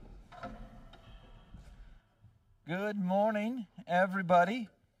Good morning, everybody.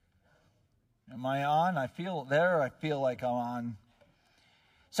 Am I on? I feel like I'm on.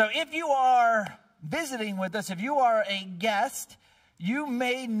 So if you are visiting with us, if you are a guest, you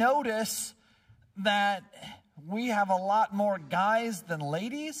may notice that we have a lot more guys than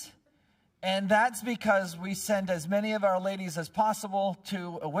ladies. And that's because we send as many of our ladies as possible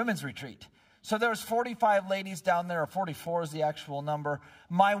to a women's retreat. So there's 45 ladies down there, or 44 is the actual number.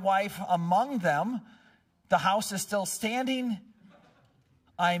 My wife among them. The house is still standing.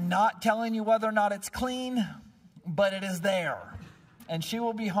 I'm not telling you whether or not it's clean, but it is there. And she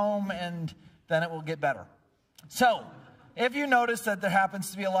will be home, and then it will get better. So, if you notice that there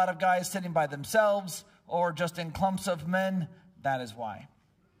happens to be a lot of guys sitting by themselves or just in clumps of men, that is why.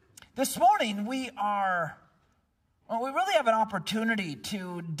 This morning, we really have an opportunity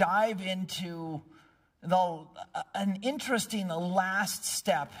to dive into an interesting last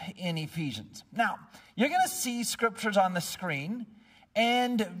step in Ephesians. Now, you're going to see scriptures on the screen,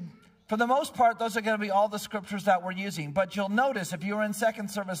 and for the most part, those are going to be all the scriptures that we're using. But you'll notice, if you were in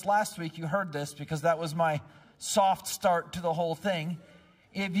second service last week, you heard this because that was my soft start to the whole thing.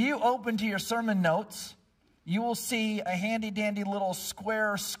 If you open to your sermon notes, you will see a handy-dandy little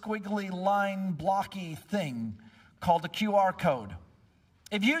square, squiggly line, blocky thing called a QR code.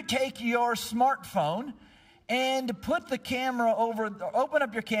 If you take your smartphone and put the camera open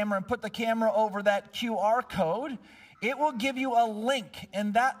up your camera and put the camera over that QR code, it will give you a link,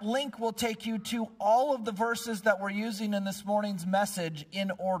 and that link will take you to all of the verses that we're using in this morning's message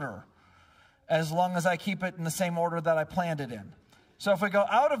in order, as long as I keep it in the same order that I planned it in. So if we go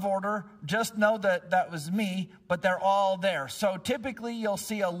out of order, just know that that was me, but they're all there. So typically you'll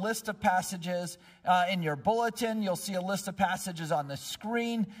see a list of passages in your bulletin. You'll see a list of passages on the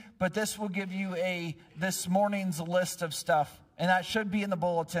screen, but this will give you this morning's list of stuff, and that should be in the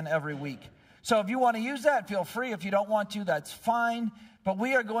bulletin every week. So if you want to use that, feel free. If you don't want to, that's fine. But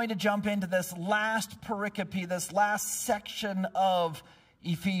we are going to jump into this last pericope, this last section of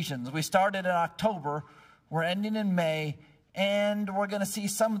Ephesians. We started in October. We're ending in May. And we're going to see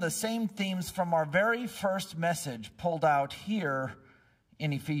some of the same themes from our very first message pulled out here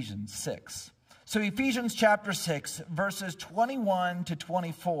in Ephesians 6. So Ephesians chapter 6, verses 21 to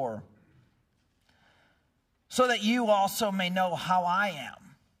 24. So that you also may know how I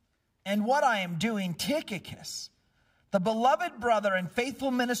am and what I am doing, Tychicus, the beloved brother and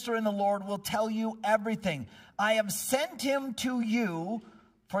faithful minister in the Lord, will tell you everything. I have sent him to you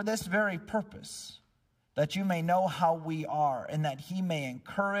for this very purpose, that you may know how we are, and that he may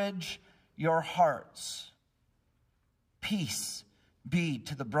encourage your hearts. Peace be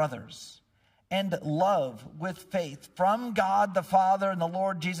to the brothers, and love with faith from God the Father and the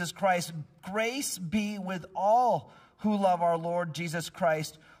Lord Jesus Christ. Grace be with all who love our Lord Jesus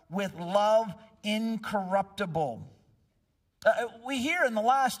Christ with love incorruptible. We hear in the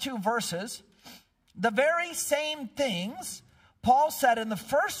last two verses the very same things Paul said in the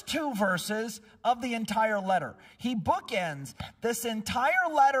first two verses of the entire letter. He bookends this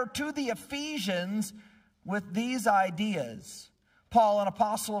entire letter to the Ephesians with these ideas. Paul, an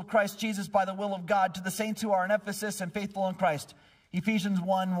apostle of Christ Jesus by the will of God, to the saints who are in Ephesus and faithful in Christ. Ephesians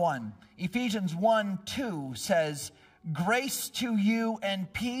 1:1. Ephesians 1:2 says, grace to you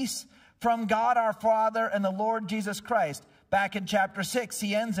and peace from God our Father and the Lord Jesus Christ. Back in chapter 6,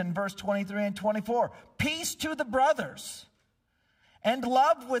 he ends in verse 23 and 24. Peace to the brothers, and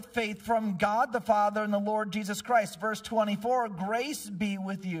love with faith from God the Father and the Lord Jesus Christ. Verse 24, grace be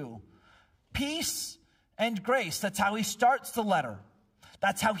with you. Peace and grace. That's how he starts the letter.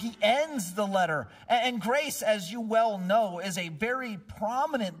 That's how he ends the letter. And grace, as you well know, is a very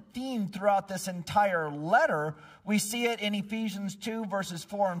prominent theme throughout this entire letter. We see it in Ephesians 2, verses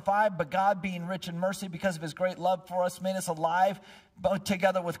 4 and 5. But God, being rich in mercy because of his great love for us, made us alive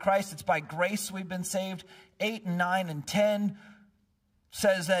together with Christ. It's by grace we've been saved. 8 and 9 and 10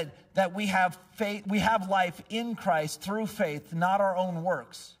 says that we have faith, we have life in Christ through faith, not our own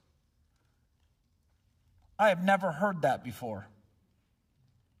works. I have never heard that before.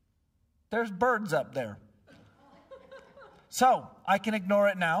 There's birds up there. So I can ignore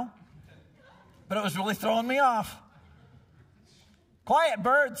it now, but it was really throwing me off. Quiet,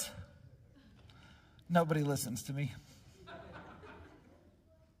 birds. Nobody listens to me.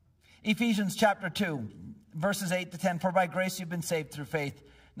 Ephesians chapter 2. Verses 8 to 10, for by grace you've been saved through faith.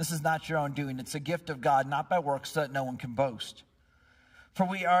 This is not your own doing. It's a gift of God, not by works, so that no one can boast. For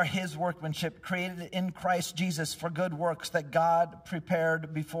we are his workmanship, created in Christ Jesus for good works that God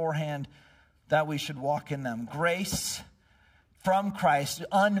prepared beforehand that we should walk in them. Grace from Christ,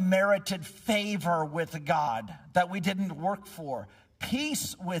 unmerited favor with God that we didn't work for.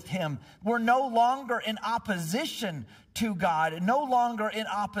 peace with him. We're no longer in opposition to God, and no longer in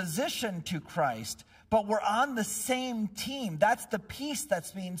opposition to Christ, but we're on the same team. That's the peace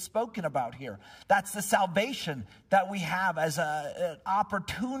that's being spoken about here. That's the salvation that we have as an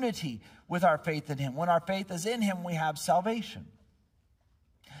opportunity with our faith in him. When our faith is in him, we have salvation.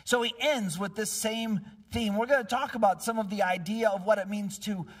 So he ends with this same theme. We're going to talk about some of the idea of what it means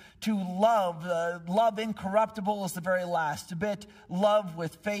to love. Love incorruptible is the very last bit. Love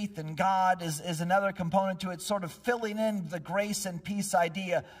with faith in God is another component to it, sort of filling in the grace and peace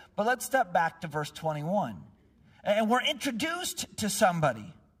idea. But let's step back to verse 21. And we're introduced to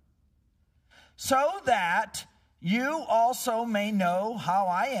somebody. So that you also may know how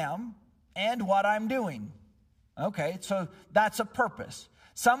I am and what I'm doing. Okay, so that's a purpose.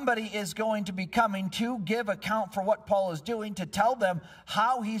 Somebody is going to be coming to give account for what Paul is doing, to tell them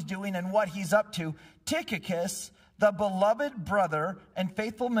how he's doing and what he's up to. Tychicus, the beloved brother and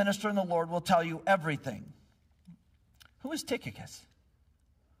faithful minister in the Lord, will tell you everything. Who is Tychicus?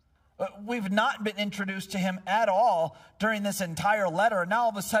 We've not been introduced to him at all during this entire letter. Now all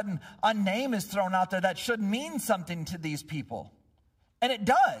of a sudden a name is thrown out there that should mean something to these people. And it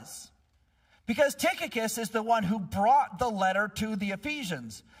does. Because Tychicus is the one who brought the letter to the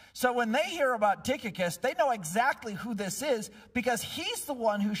Ephesians. So when they hear about Tychicus, they know exactly who this is because he's the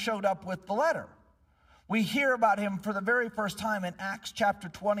one who showed up with the letter. We hear about him for the very first time in Acts chapter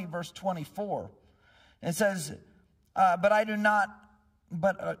 20, verse 24. It says,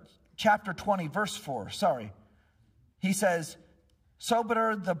 chapter 20, verse 4, sorry. He says,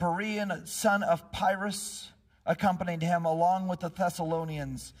 Sopater, the Berean son of Pyrrhus, accompanied him along with the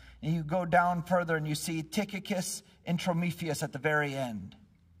Thessalonians. And you go down further and you see Tychicus and Trophimus at the very end.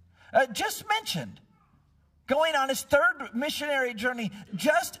 Just mentioned, going on his third missionary journey,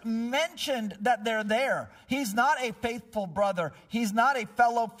 just mentioned that they're there. He's not a faithful brother. He's not a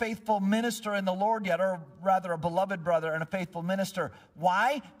fellow faithful minister in the Lord yet, or rather a beloved brother and a faithful minister.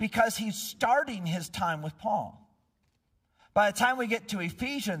 Why? Because he's starting his time with Paul. By the time we get to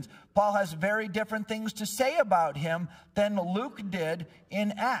Ephesians, Paul has very different things to say about him than Luke did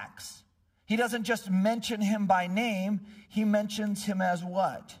in Acts. He doesn't just mention him by name, he mentions him as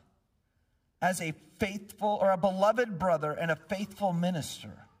what? As a faithful or a beloved brother and a faithful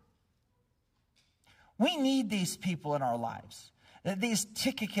minister. We need these people in our lives. These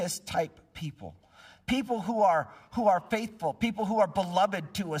Tychicus type people. People who are faithful, people who are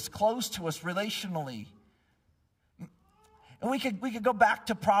beloved to us, close to us relationally. And we could go back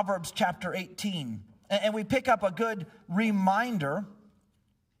to Proverbs chapter 18, and we pick up a good reminder.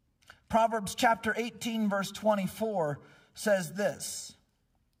 Proverbs chapter 18, verse 24 says this: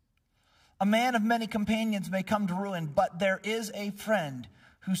 a man of many companions may come to ruin, but there is a friend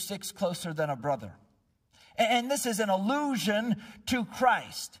who sticks closer than a brother. And this is an allusion to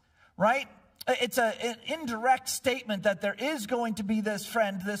Christ, right? It's an indirect statement that there is going to be this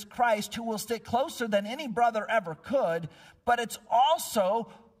friend, this Christ, who will stick closer than any brother ever could, but it's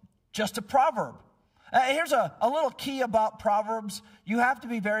also just a proverb. Here's a little key about proverbs. You have to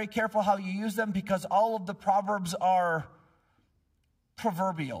be very careful how you use them because all of the proverbs are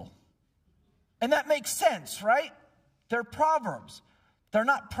proverbial. And that makes sense, right? They're proverbs. They're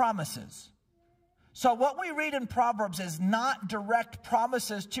not promises. So what we read in Proverbs is not direct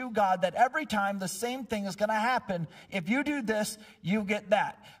promises to God that every time the same thing is going to happen. If you do this, you get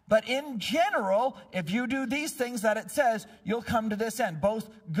that. But in general, if you do these things that it says, you'll come to this end, both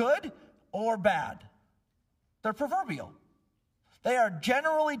good or bad. They're proverbial. They are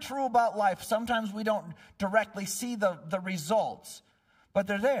generally true about life. Sometimes we don't directly see the results, but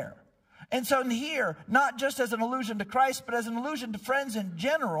they're there. And so in here, not just as an allusion to Christ, but as an allusion to friends in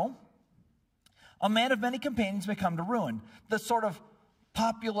general, a man of many companions may come to ruin. The sort of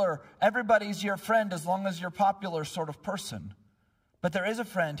popular, everybody's your friend as long as you're popular sort of person. But there is a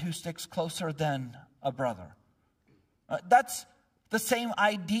friend who sticks closer than a brother. That's the same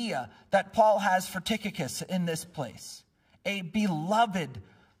idea that Paul has for Tychicus in this place. A beloved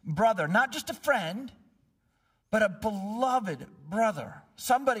brother, not just a friend, but a beloved brother.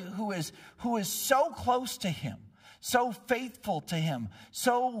 Somebody who is so close to him, so faithful to him,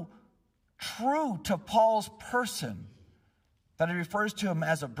 so true to Paul's person that he refers to him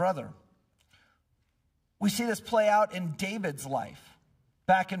as a brother. We see this play out in David's life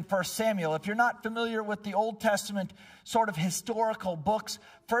back in 1 Samuel. If you're not familiar with the Old Testament sort of historical books,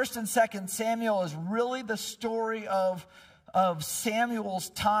 1 and 2 Samuel is really the story of of Samuel's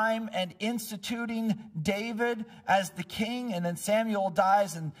time and instituting David as the king. And then Samuel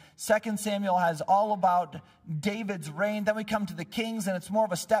dies, and 2 Samuel has all about David's reign. Then we come to the kings, and it's more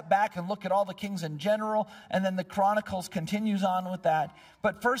of a step back and look at all the kings in general. And then the Chronicles continues on with that.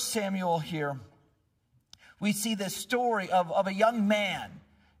 But 1 Samuel here, we see this story of a young man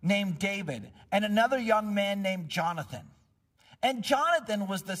named David and another young man named Jonathan. And Jonathan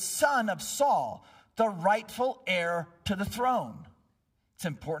was the son of Saul, the rightful heir to the throne. It's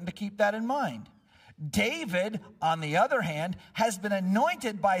important to keep that in mind. David, on the other hand, has been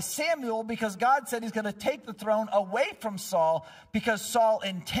anointed by Samuel because God said he's going to take the throne away from Saul because Saul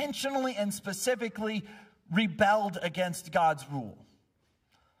intentionally and specifically rebelled against God's rule.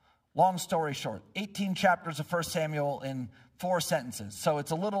 Long story short, 18 chapters of 1 Samuel in 4 sentences. So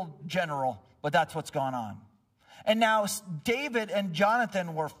it's a little general, but that's what's gone on. And now David and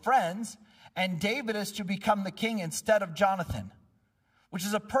Jonathan were friends, and David is to become the king instead of Jonathan, which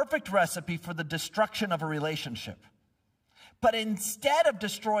is a perfect recipe for the destruction of a relationship. But instead of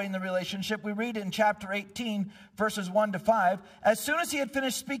destroying the relationship, we read in chapter 18, verses 1 to 5, as soon as he had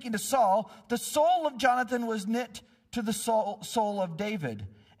finished speaking to Saul, the soul of Jonathan was knit to the soul of David.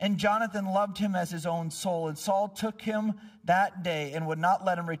 And Jonathan loved him as his own soul. And Saul took him that day and would not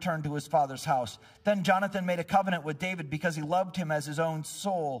let him return to his father's house. Then Jonathan made a covenant with David because he loved him as his own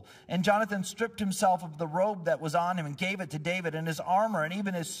soul. And Jonathan stripped himself of the robe that was on him and gave it to David, and his armor, and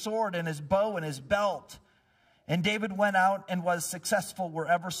even his sword, and his bow, and his belt. And David went out and was successful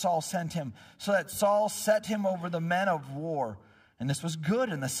wherever Saul sent him, so that Saul set him over the men of war. And this was good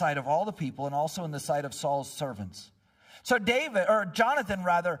in the sight of all the people, and also in the sight of Saul's servants. So Jonathan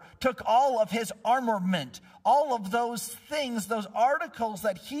took all of his armament, all of those things, those articles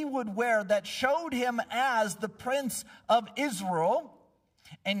that he would wear that showed him as the prince of Israel,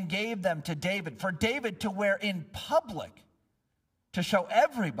 and gave them to David, for David to wear in public, to show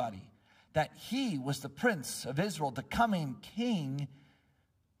everybody that he was the prince of Israel, the coming king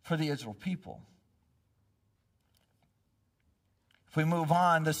for the Israel people. If we move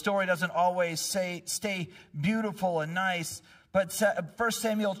on, the story doesn't always stay beautiful and nice, but 1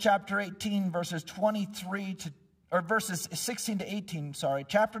 Samuel chapter 18, verses 16 to 18,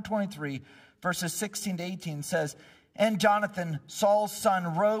 chapter 23, verses 16 to 18 says, And Jonathan, Saul's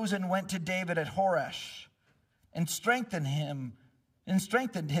son, rose and went to David at Horesh, and strengthened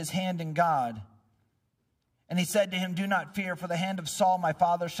his hand in God. And he said to him, Do not fear, for the hand of Saul my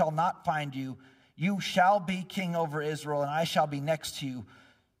father shall not find you. You shall be king over Israel, and I shall be next to you.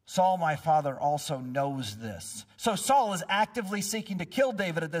 Saul, my father, also knows this. So Saul is actively seeking to kill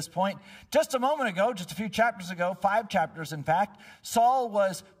David at this point. Just a moment ago, just a few chapters ago, 5 chapters in fact, Saul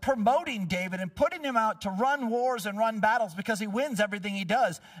was promoting David and putting him out to run wars and run battles because he wins everything he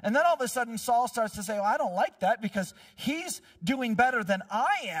does. And then all of a sudden Saul starts to say, well, I don't like that because he's doing better than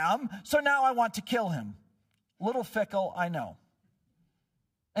I am, so now I want to kill him. Little fickle, I know.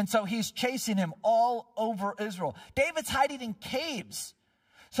 And so he's chasing him all over Israel. David's hiding in caves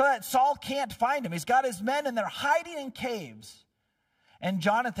so that Saul can't find him. He's got his men and they're hiding in caves. And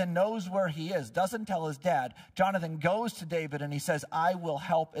Jonathan knows where he is, doesn't tell his dad. Jonathan goes to David and he says, I will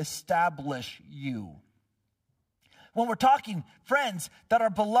help establish you. When we're talking friends that are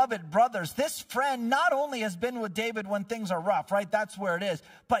beloved brothers, this friend not only has been with David when things are rough, right? That's where it is.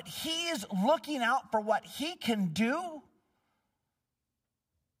 But he's looking out for what he can do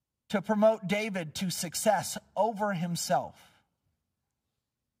to promote David to success over himself.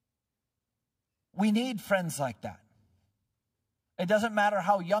 We need friends like that. It doesn't matter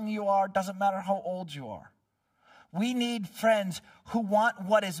how young you are, it doesn't matter how old you are. We need friends who want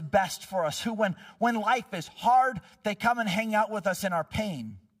what is best for us, who when life is hard, they come and hang out with us in our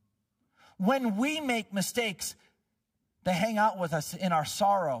pain. When we make mistakes, they hang out with us in our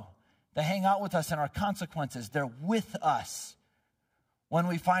sorrow. They hang out with us in our consequences. They're with us. When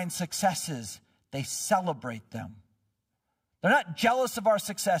we find successes, they celebrate them. They're not jealous of our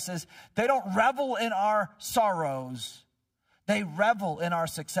successes. They don't revel in our sorrows. They revel in our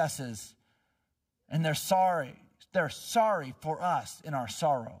successes. And they're sorry. They're sorry for us in our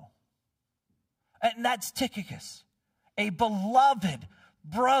sorrow. And that's Tychicus, a beloved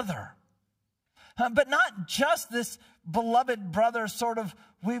brother. But not just this beloved brother sort of,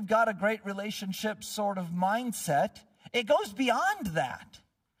 we've got a great relationship sort of mindset. It goes beyond that.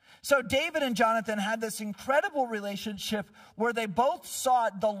 So David and Jonathan had this incredible relationship where they both saw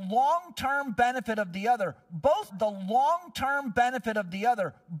the long-term benefit of the other, both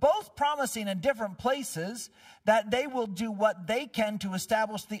promising in different places that they will do what they can to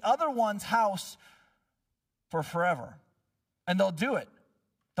establish the other one's house for forever. And they'll do it.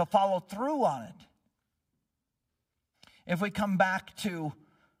 They'll follow through on it. If we come back to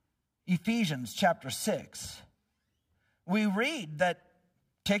Ephesians chapter 6, we read that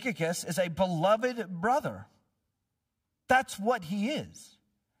Tychicus is a beloved brother. That's what he is.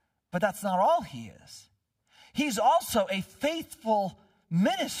 But that's not all he is. He's also a faithful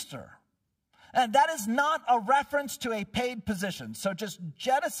minister. And that is not a reference to a paid position. So just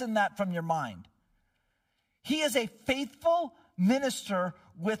jettison that from your mind. He is a faithful minister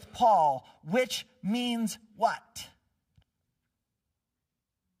with Paul, which means what?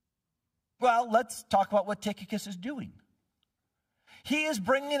 Well, let's talk about what Tychicus is doing. He is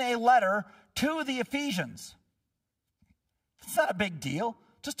bringing a letter to the Ephesians. It's not a big deal.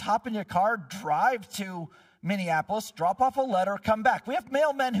 Just hop in your car, drive to Minneapolis, drop off a letter, come back. We have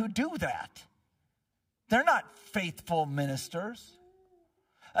mailmen who do that. They're not faithful ministers.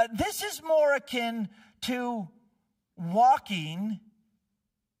 This is more akin to walking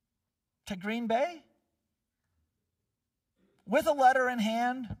to Green Bay with a letter in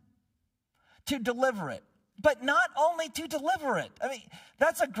hand to deliver it. But not only to deliver it. I mean,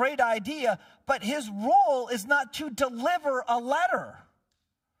 that's a great idea, but his role is not to deliver a letter.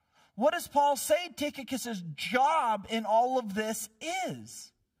 What does Paul say Tychicus' job in all of this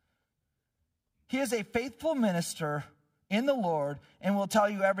is? He is a faithful minister in the Lord and will tell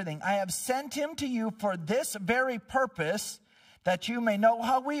you everything. I have sent him to you for this very purpose, that you may know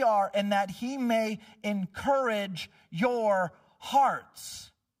how we are and that he may encourage your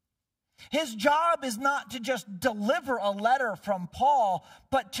hearts. His job is not to just deliver a letter from Paul,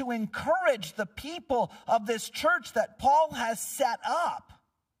 but to encourage the people of this church that Paul has set up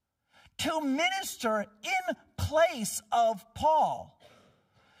to minister in place of Paul.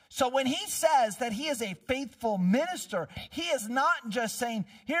 So when he says that he is a faithful minister, he is not just saying,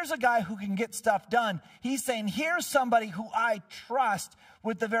 here's a guy who can get stuff done. He's saying, here's somebody who I trust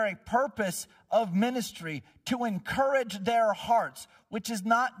with the very purpose of ministry, to encourage their hearts, which is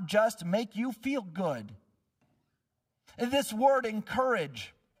not just make you feel good. This word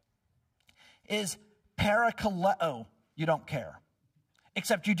encourage is parakaleo. You don't care,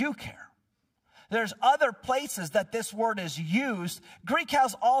 except you do care. There's other places that this word is used. Greek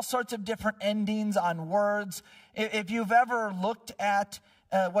has all sorts of different endings on words. If you've ever looked at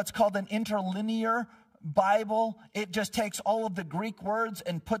what's called an interlinear Bible, it just takes all of the Greek words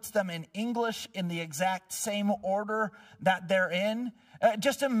and puts them in English in the exact same order that they're in.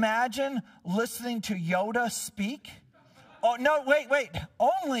 Just imagine listening to Yoda speak. Oh, no, wait.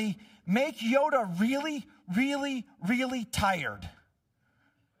 Only make Yoda really, really, really tired,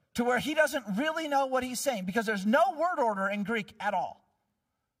 to where he doesn't really know what he's saying, because there's no word order in Greek at all.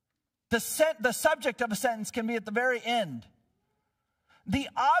 The subject of a sentence can be at the very end. The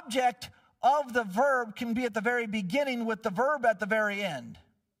object of the verb can be at the very beginning with the verb at the very end,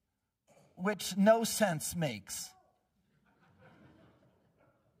 which no sense makes.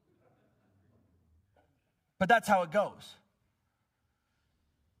 But that's how it goes.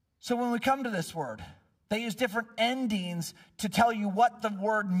 So when we come to this word, they use different endings to tell you what the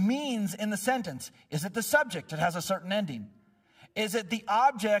word means in the sentence. Is it the subject? It has a certain ending. Is it the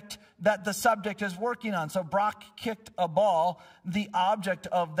object that the subject is working on? So Brock kicked a ball. The object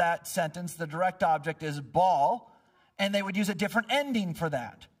of that sentence, the direct object, is ball. And they would use a different ending for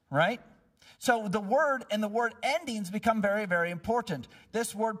that, right? So the word and the word endings become very, very important.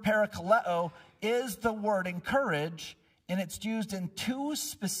 This word parakaleo is the word encourage, and it's used in two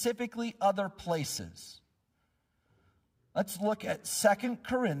specifically other places. Let's look at 2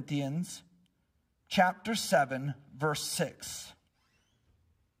 Corinthians chapter 7, verse 6.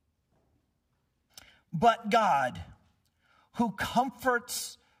 But God, who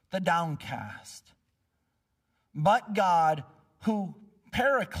comforts the downcast, but God, who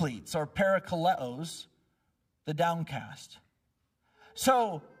paracletes or parakaleos the downcast.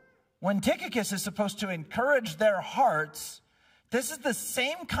 So when Tychicus is supposed to encourage their hearts, this is the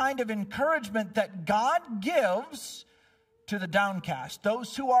same kind of encouragement that God gives to the downcast,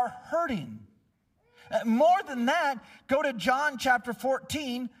 those who are hurting. More than that, go to John chapter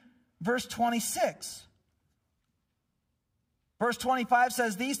 14, verse 26. Verse 25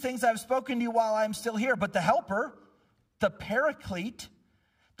 says, these things I've spoken to you while I'm still here, but the helper, the paraclete,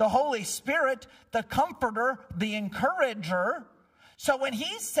 the Holy Spirit, the comforter, the encourager. So when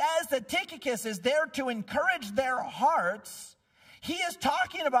he says that Tychicus is there to encourage their hearts, he is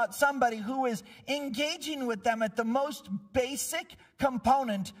talking about somebody who is engaging with them at the most basic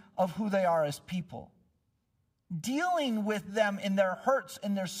component of who they are as people. Dealing with them in their hurts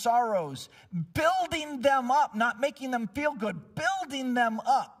and their sorrows, building them up, not making them feel good, building them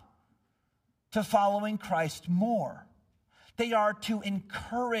up to following Christ more. They are to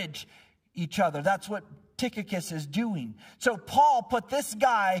encourage each other. That's what Tychicus is doing. So Paul put this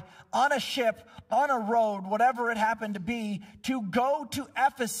guy on a ship, on a road, whatever it happened to be, to go to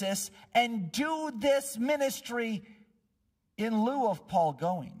Ephesus and do this ministry in lieu of Paul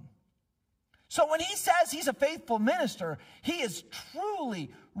going. So when he says he's a faithful minister, he is truly,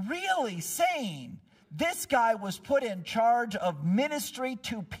 really saying this guy was put in charge of ministry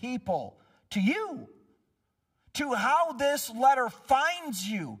to people, to you, to how this letter finds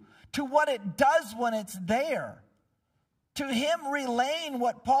you, to what it does when it's there, to him relaying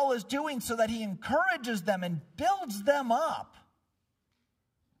what Paul is doing so that he encourages them and builds them up.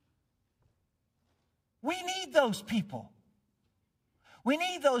 We need those people. We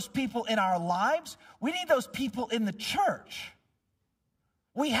need those people in our lives. We need those people in the church.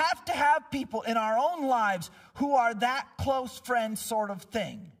 We have to have people in our own lives who are that close friend sort of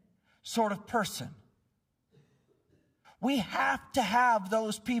thing, sort of person. We have to have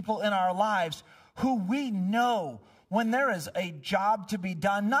those people in our lives who we know when there is a job to be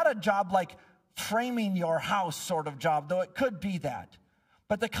done, not a job like framing your house sort of job, though it could be that,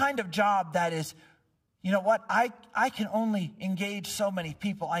 but the kind of job that is, you know what, I can only engage so many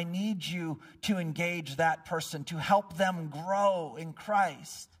people. I need you to engage that person to help them grow in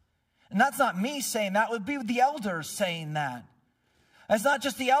Christ. And that's not me saying that. It would be the elders saying that. It's not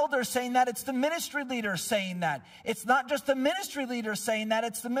just the elders saying that. It's the ministry leaders saying that. It's not just the ministry leaders saying that.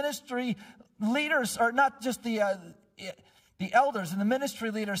 It's the ministry leaders, or not just the elders and the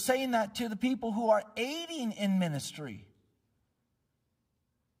ministry leaders saying that to the people who are aiding in ministry,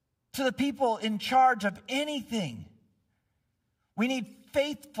 to the people in charge of anything. We need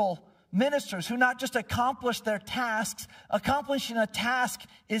faithful ministers who not just accomplish their tasks. Accomplishing a task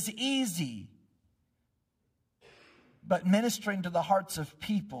is easy, but ministering to the hearts of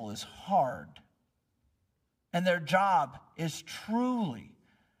people is hard. And their job is truly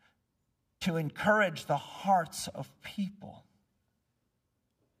to encourage the hearts of people.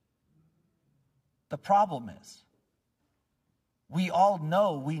 The problem is, we all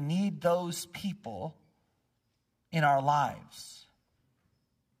know we need those people in our lives.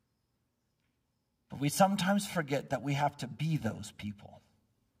 But we sometimes forget that we have to be those people.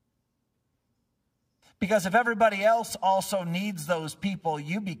 Because if everybody else also needs those people,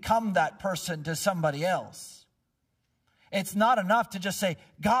 you become that person to somebody else. It's not enough to just say,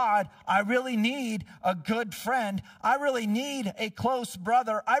 God, I really need a good friend. I really need a close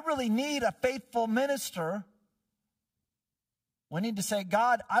brother. I really need a faithful minister. We need to say,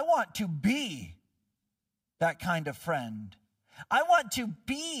 God, I want to be that kind of friend. I want to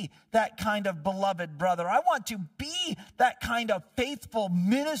be that kind of beloved brother. I want to be that kind of faithful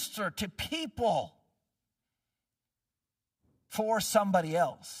minister to people for somebody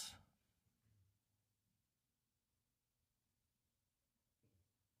else.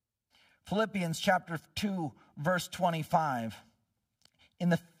 Philippians chapter 2, verse 25. In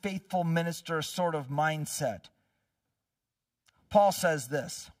the faithful minister sort of mindset, Paul says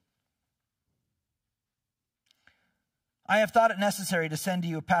this: I have thought it necessary to send to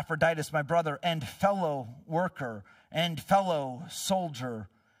you Epaphroditus, my brother and fellow worker and fellow soldier,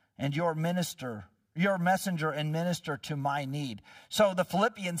 and your messenger and minister to my need. So the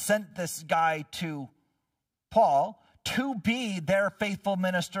Philippians sent this guy to Paul to be their faithful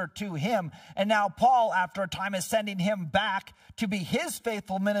minister to him. And now Paul, after a time, is sending him back to be his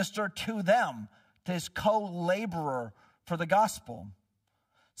faithful minister to them, to his co-laborer for the gospel.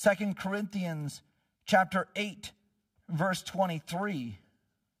 2 Corinthians chapter 8, verse 23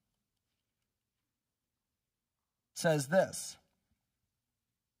 says this: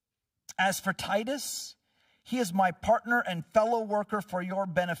 As for Titus, he is my partner and fellow worker for your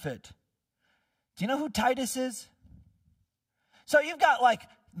benefit. Do you know who Titus is? So you've got like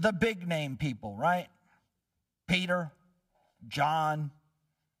the big name people, right? Peter, John,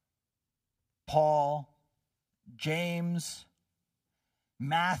 Paul, James,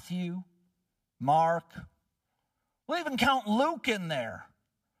 Matthew, Mark. We'll even count Luke in there.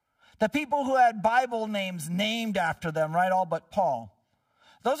 The people who had Bible names named after them, right? All but Paul.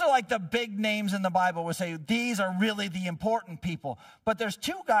 Those are like the big names in the Bible. We say these are really the important people. But there's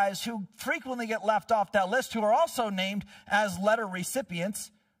two guys who frequently get left off that list who are also named as letter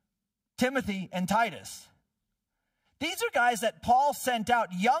recipients, Timothy and Titus. These are guys that Paul sent out,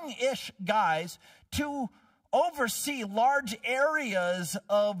 young-ish guys, to oversee large areas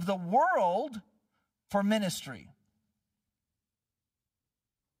of the world for ministry.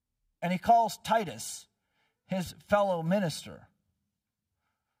 And he calls Titus his fellow minister.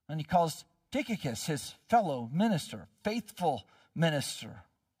 And he calls Tychicus his fellow minister, faithful minister.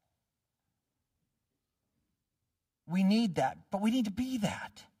 We need that, but we need to be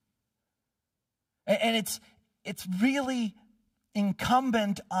that. And it's really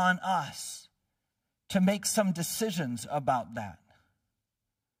incumbent on us to make some decisions about that.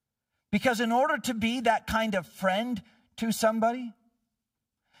 Because in order to be that kind of friend to somebody,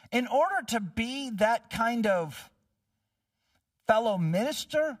 in order to be that kind of fellow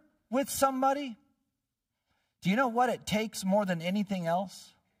minister with somebody, do you know what it takes more than anything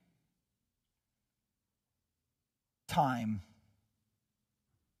else? Time.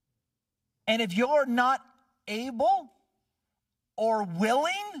 And if you're not able or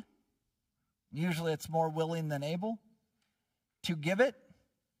willing, usually it's more willing than able, to give it,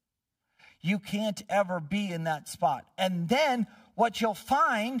 you can't ever be in that spot. And then what you'll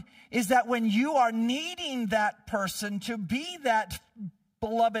find is that when you are needing that person to be that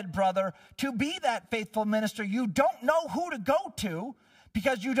beloved brother, to be that faithful minister, you don't know who to go to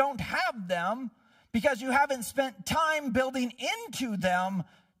because you don't have them, because you haven't spent time building into them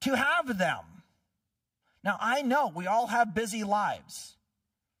to have them. Now, I know we all have busy lives.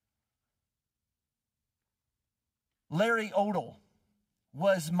 Larry Odell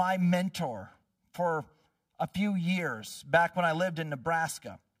was my mentor for a few years back when I lived in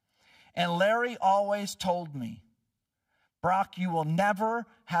Nebraska. And Larry always told me, Brock, you will never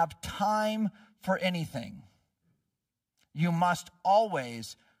have time for anything. You must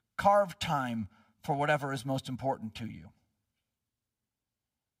always carve time for whatever is most important to you.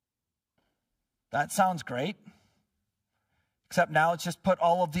 That sounds great. Except now it's just put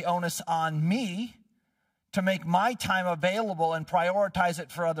all of the onus on me to make my time available and prioritize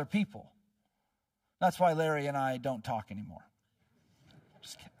it for other people. That's why Larry and I don't talk anymore.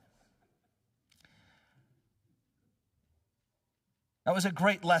 Just kidding. That was a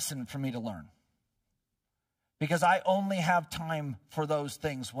great lesson for me to learn. Because I only have time for those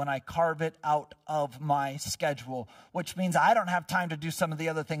things when I carve it out of my schedule, which means I don't have time to do some of the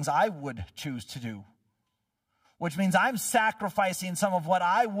other things I would choose to do. Which means I'm sacrificing some of what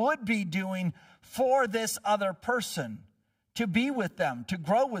I would be doing for this other person, to be with them, to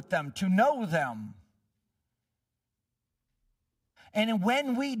grow with them, to know them. And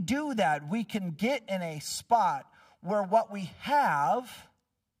when we do that, we can get in a spot where what we have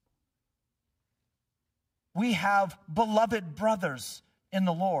beloved brothers in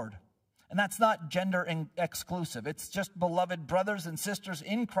the Lord. And that's not gender exclusive. It's just beloved brothers and sisters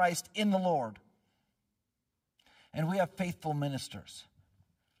in Christ in the Lord. And we have faithful ministers.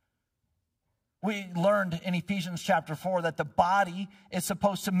 We learned in Ephesians chapter 4 that the body is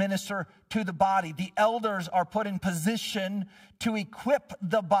supposed to minister to the body. The elders are put in position to equip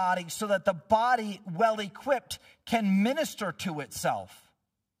the body so that the body, well equipped, can minister to itself.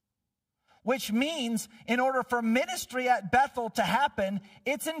 Which means in order for ministry at Bethel to happen,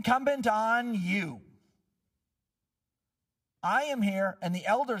 it's incumbent on you. I am here and the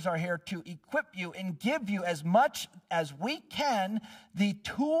elders are here to equip you and give you as much as we can the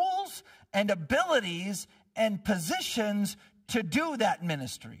tools and abilities and positions to do that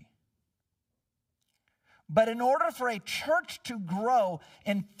ministry. But in order for a church to grow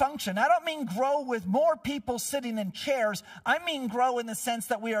and function, I don't mean grow with more people sitting in chairs. I mean grow in the sense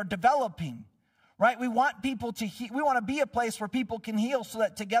that we are developing, right? We want people to we want to be a place where people can heal so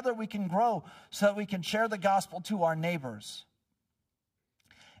that together we can grow, so that we can share the gospel to our neighbors.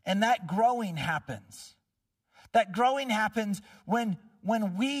 And that growing happens. That growing happens when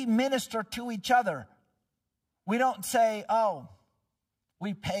we minister to each other. We don't say, oh,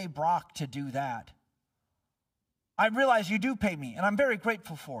 we pay Brock to do that. I realize you do pay me, and I'm very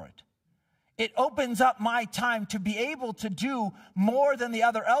grateful for it. It opens up my time to be able to do more than the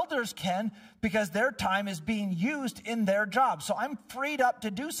other elders can because their time is being used in their job. So I'm freed up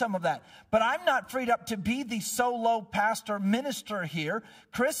to do some of that. But I'm not freed up to be the solo pastor minister here.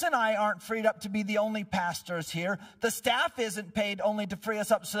 Chris and I aren't freed up to be the only pastors here. The staff isn't paid only to free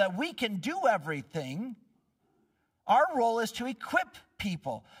us up so that we can do everything. Our role is to equip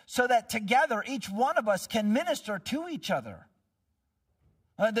people so that together each one of us can minister to each other.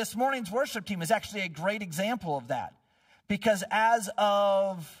 This morning's worship team is actually a great example of that. Because as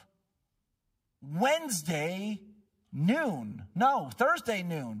of Thursday noon,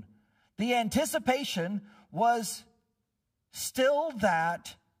 the anticipation was still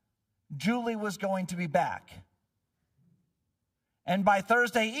that Julie was going to be back. And by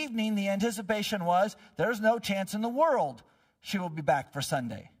Thursday evening, the anticipation was there's no chance in the world she will be back for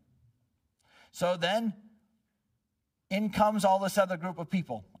Sunday. So then in comes all this other group of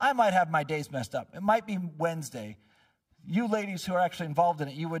people. I might have my days messed up. It might be Wednesday. You ladies who are actually involved in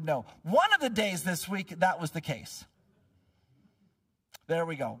it, you would know. One of the days this week, that was the case. There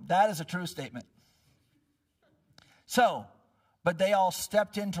we go. That is a true statement. So, but they all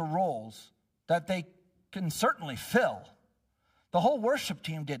stepped into roles that they can certainly fill. The whole worship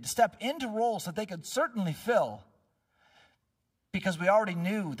team did, to step into roles that they could certainly fill, because we already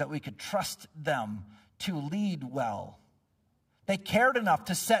knew that we could trust them to lead well. They cared enough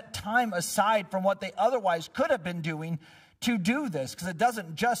to set time aside from what they otherwise could have been doing to do this, because it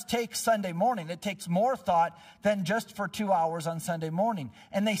doesn't just take Sunday morning. It takes more thought than just for 2 hours on Sunday morning.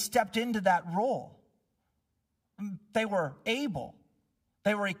 And they stepped into that role. They were able.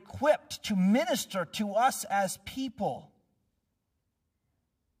 They were equipped to minister to us as people.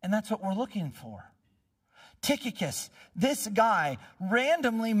 And that's what we're looking for. Tychicus, this guy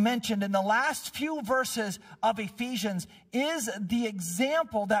randomly mentioned in the last few verses of Ephesians, is the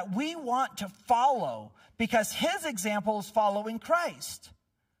example that we want to follow, because his example is following Christ.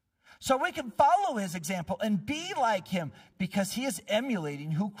 So we can follow his example and be like him, because he is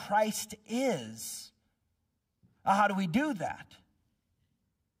emulating who Christ is. How do we do that?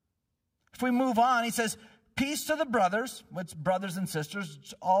 If we move on, he says, peace to the brothers, which brothers and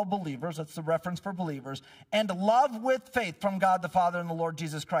sisters, all believers, that's the reference for believers, and love with faith from God the Father and the Lord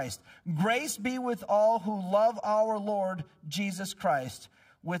Jesus Christ. Grace be with all who love our Lord Jesus Christ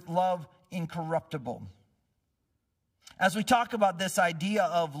with love incorruptible. As we talk about this idea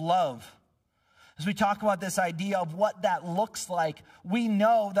of love, as we talk about this idea of what that looks like, we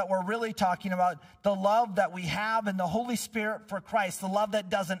know that we're really talking about the love that we have in the Holy Spirit for Christ, the love that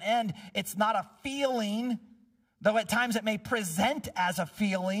doesn't end. It's not a feeling, though at times it may present as a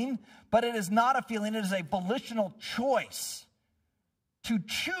feeling, but it is not a feeling. It is a volitional choice to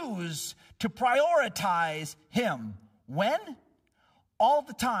choose to prioritize him. When? All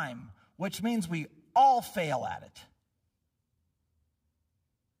the time, which means we all fail at it.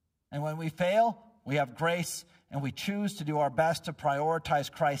 And when we fail, we have grace, and we choose to do our best to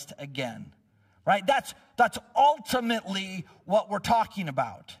prioritize Christ again. Right? That's ultimately what we're talking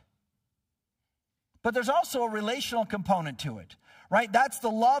about. But there's also a relational component to it. Right? That's the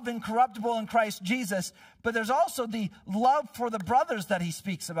love incorruptible in Christ Jesus. But there's also the love for the brothers that he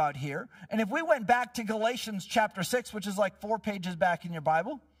speaks about here. And if we went back to Galatians chapter 6, which is like 4 pages back in your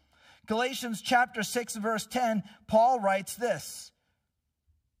Bible, Galatians chapter 6, verse 10, Paul writes this.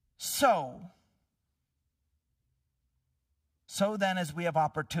 So then, as we have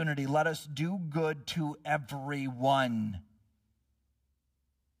opportunity, let us do good to everyone.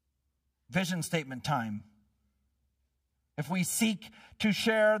 Vision statement time. If we seek to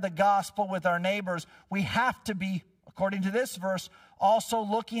share the gospel with our neighbors, we have to be, according to this verse, also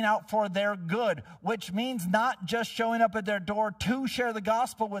looking out for their good, which means not just showing up at their door to share the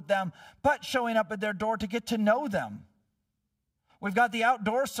gospel with them, but showing up at their door to get to know them. We've got the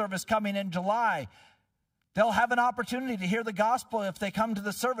outdoor service coming in July. They'll have an opportunity to hear the gospel if they come to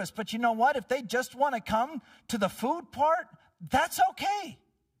the service. But you know what? If they just want to come to the food part, that's okay.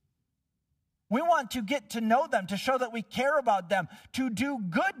 We want to get to know them, to show that we care about them, to do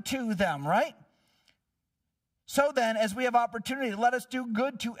good to them, right? So then, as we have opportunity, let us do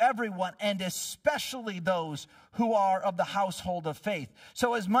good to everyone, and especially those who are of the household of faith.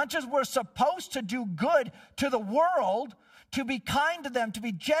 So as much as we're supposed to do good to the world, to be kind to them, to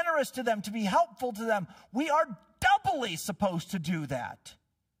be generous to them, to be helpful to them, we are doubly supposed to do that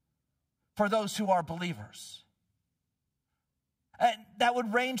for those who are believers. And that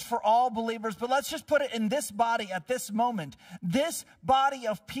would range for all believers, but let's just put it in this body at this moment. This body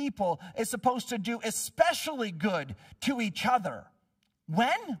of people is supposed to do especially good to each other.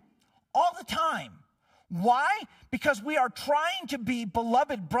 When? All the time. Why? Because we are trying to be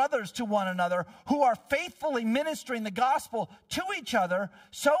beloved brothers to one another who are faithfully ministering the gospel to each other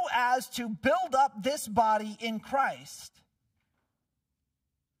so as to build up this body in Christ.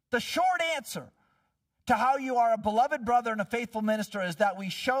 The short answer to how you are a beloved brother and a faithful minister is that we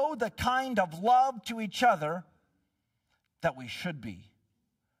show the kind of love to each other that we should be.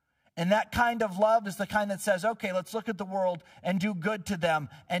 And that kind of love is the kind that says, okay, let's look at the world and do good to them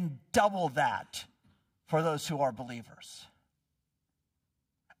and double that for those who are believers.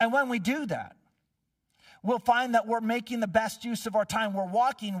 And when we do that, we'll find that we're making the best use of our time. We're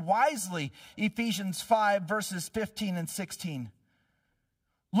walking wisely. Ephesians 5, verses 15 and 16.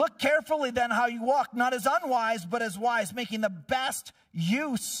 Look carefully then how you walk, not as unwise, but as wise, making the best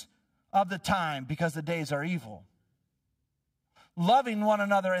use of the time, because the days are evil. Loving one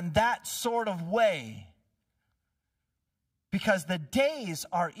another in that sort of way, because the days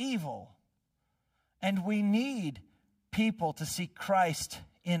are evil. And we need people to see Christ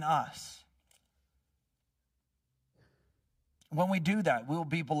in us. When we do that, we will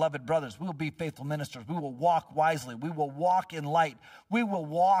be beloved brothers. We will be faithful ministers. We will walk wisely. We will walk in light. We will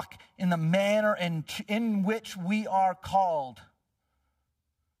walk in the manner in which we are called.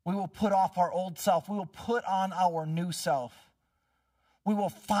 We will put off our old self. We will put on our new self. We will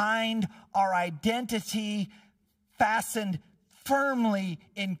find our identity fastened firmly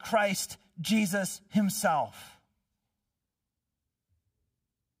in Christ Jesus himself.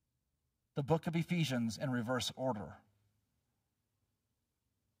 The book of Ephesians in reverse order.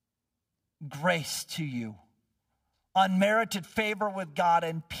 Grace to you, unmerited favor with God,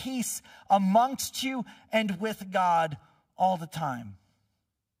 and peace amongst you and with God all the time.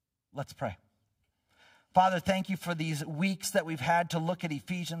 Let's pray. Father, thank you for these weeks that we've had to look at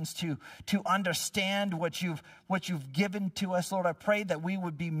Ephesians, to understand what you've given to us. Lord, I pray that we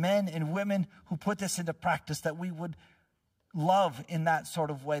would be men and women who put this into practice, that we would love in that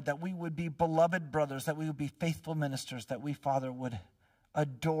sort of way, that we would be beloved brothers, that we would be faithful ministers, that we, Father, would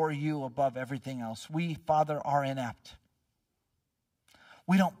adore you above everything else. We, Father, are inept.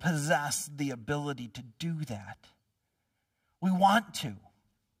 We don't possess the ability to do that. We want to,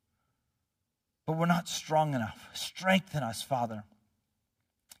 but we're not strong enough. Strengthen us, Father.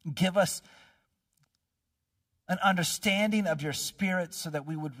 Give us an understanding of your Spirit so that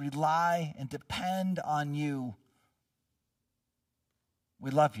we would rely and depend on you.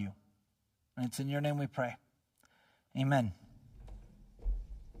 We love you. And it's in your name we pray. Amen.